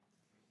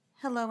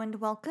Hello and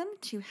welcome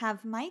to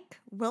Have Mike,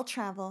 Will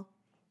Travel.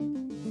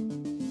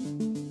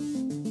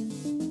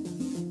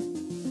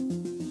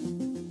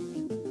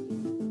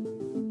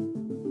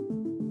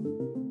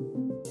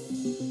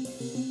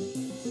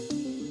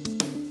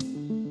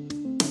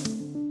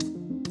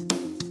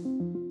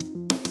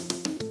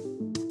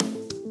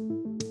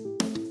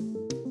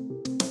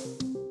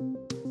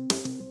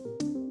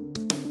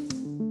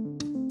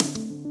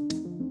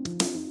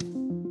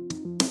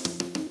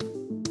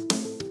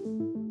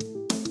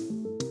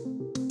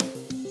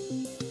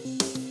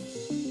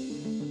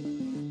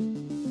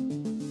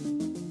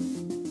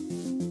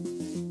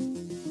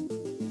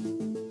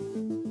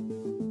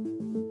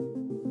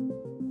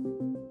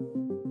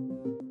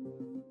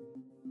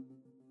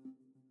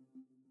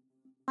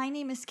 My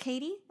name is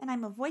Katie, and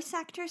I'm a voice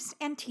actress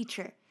and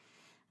teacher.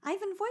 I've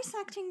been voice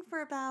acting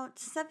for about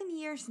 7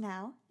 years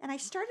now, and I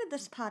started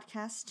this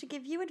podcast to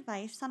give you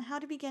advice on how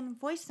to begin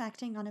voice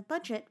acting on a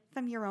budget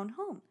from your own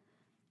home.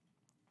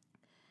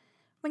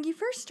 When you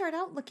first start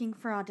out looking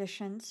for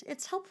auditions,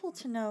 it's helpful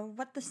to know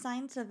what the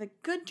signs of a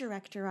good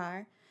director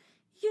are,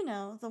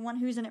 the one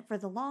who's in it for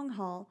the long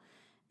haul,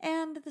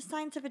 and the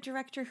signs of a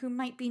director who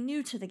might be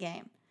new to the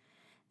game.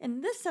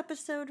 In this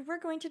episode, we're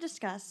going to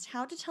discuss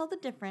how to tell the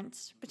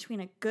difference between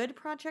a good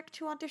project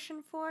to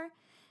audition for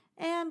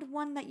and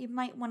one that you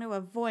might want to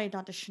avoid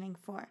auditioning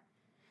for.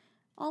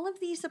 All of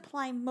these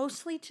apply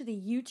mostly to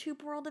the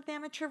YouTube world of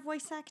amateur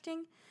voice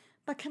acting,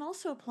 but can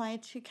also apply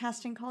to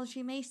casting calls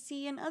you may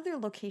see in other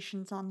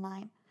locations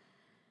online.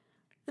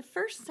 The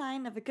first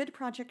sign of a good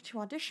project to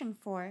audition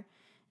for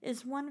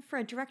is one for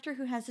a director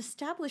who has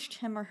established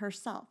him or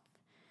herself.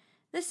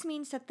 This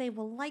means that they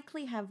will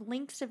likely have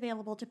links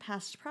available to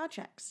past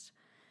projects.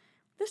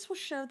 This will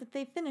show that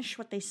they finish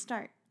what they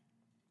start.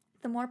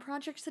 The more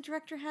projects the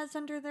director has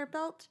under their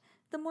belt,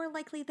 the more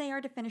likely they are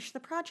to finish the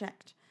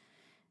project.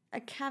 A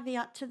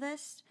caveat to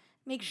this,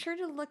 make sure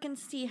to look and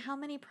see how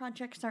many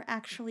projects are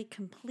actually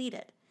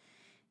completed.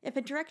 If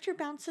a director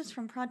bounces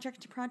from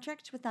project to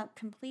project without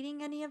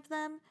completing any of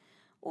them,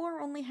 or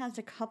only has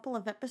a couple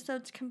of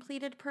episodes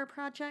completed per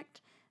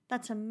project,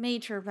 that's a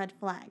major red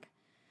flag.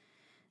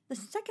 The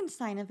second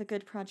sign of a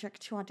good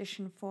project to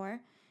audition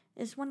for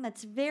is one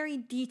that's very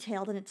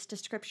detailed in its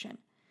description.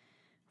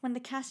 When the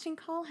casting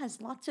call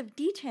has lots of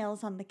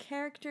details on the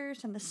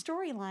characters and the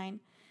storyline,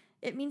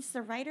 it means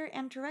the writer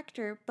and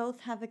director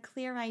both have a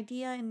clear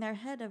idea in their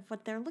head of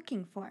what they're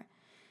looking for.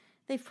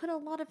 They've put a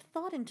lot of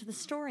thought into the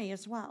story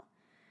as well.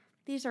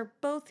 These are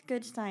both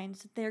good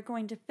signs that they're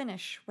going to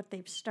finish what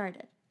they've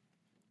started.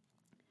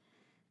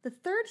 The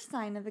third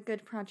sign of a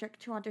good project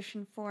to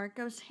audition for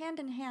goes hand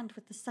in hand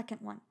with the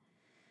second one.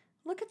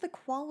 Look at the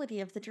quality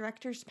of the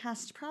director's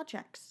past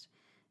projects.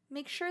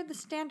 Make sure the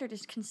standard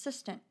is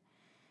consistent.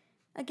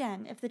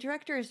 Again, if the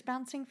director is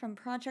bouncing from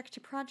project to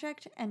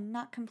project and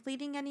not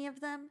completing any of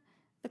them,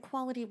 the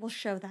quality will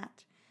show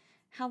that.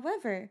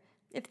 However,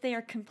 if they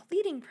are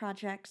completing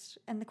projects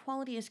and the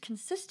quality is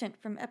consistent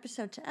from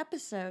episode to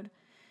episode,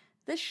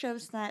 this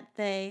shows that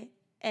they,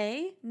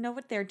 A, know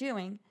what they're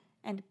doing,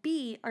 and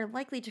B, are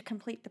likely to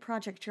complete the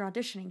project you're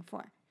auditioning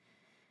for.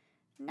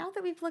 Now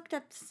that we've looked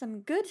at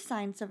some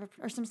signs of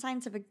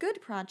a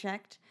good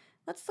project,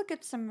 let's look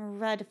at some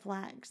red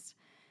flags.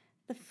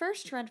 The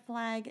first red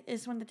flag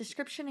is when the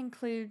description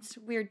includes,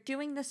 "We're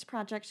doing this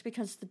project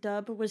because the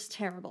dub was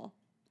terrible."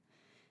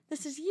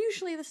 This is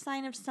usually the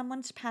sign of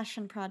someone's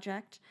passion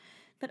project,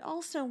 but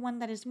also one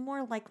that is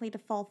more likely to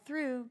fall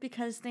through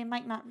because they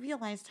might not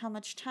realize how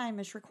much time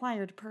is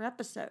required per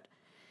episode.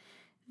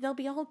 They'll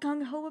be all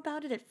gung-ho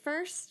about it at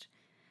first,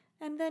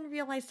 and then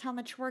realize how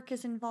much work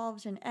is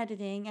involved in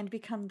editing and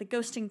become the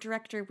ghosting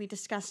director we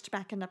discussed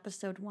back in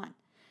episode 1.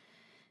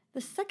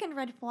 The second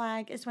red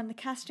flag is when the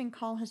casting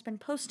call has been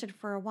posted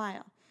for a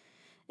while.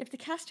 If the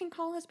casting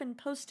call has been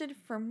posted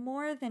for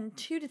more than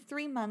 2 to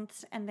 3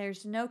 months and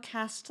there's no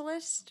cast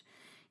list,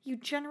 you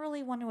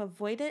generally want to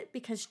avoid it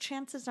because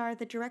chances are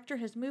the director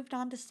has moved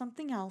on to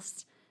something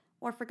else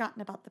or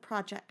forgotten about the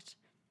project.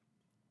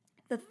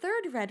 The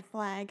third red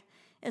flag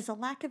is a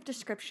lack of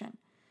description.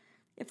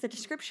 If the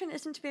description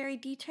isn't very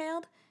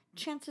detailed,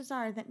 chances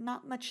are that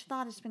not much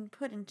thought has been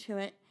put into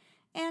it,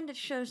 and it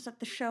shows that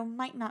the show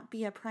might not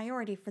be a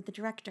priority for the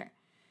director.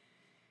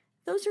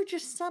 Those are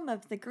just some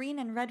of the green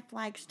and red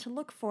flags to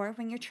look for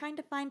when you're trying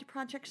to find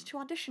projects to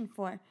audition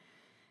for.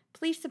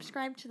 Please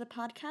subscribe to the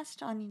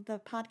podcast on the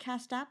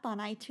podcast app on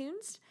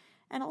iTunes,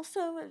 and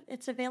also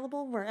it's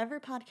available wherever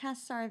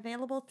podcasts are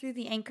available through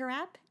the Anchor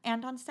app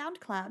and on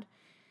SoundCloud.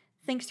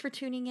 Thanks for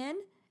tuning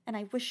in, and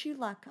I wish you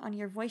luck on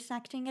your voice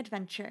acting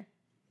adventure.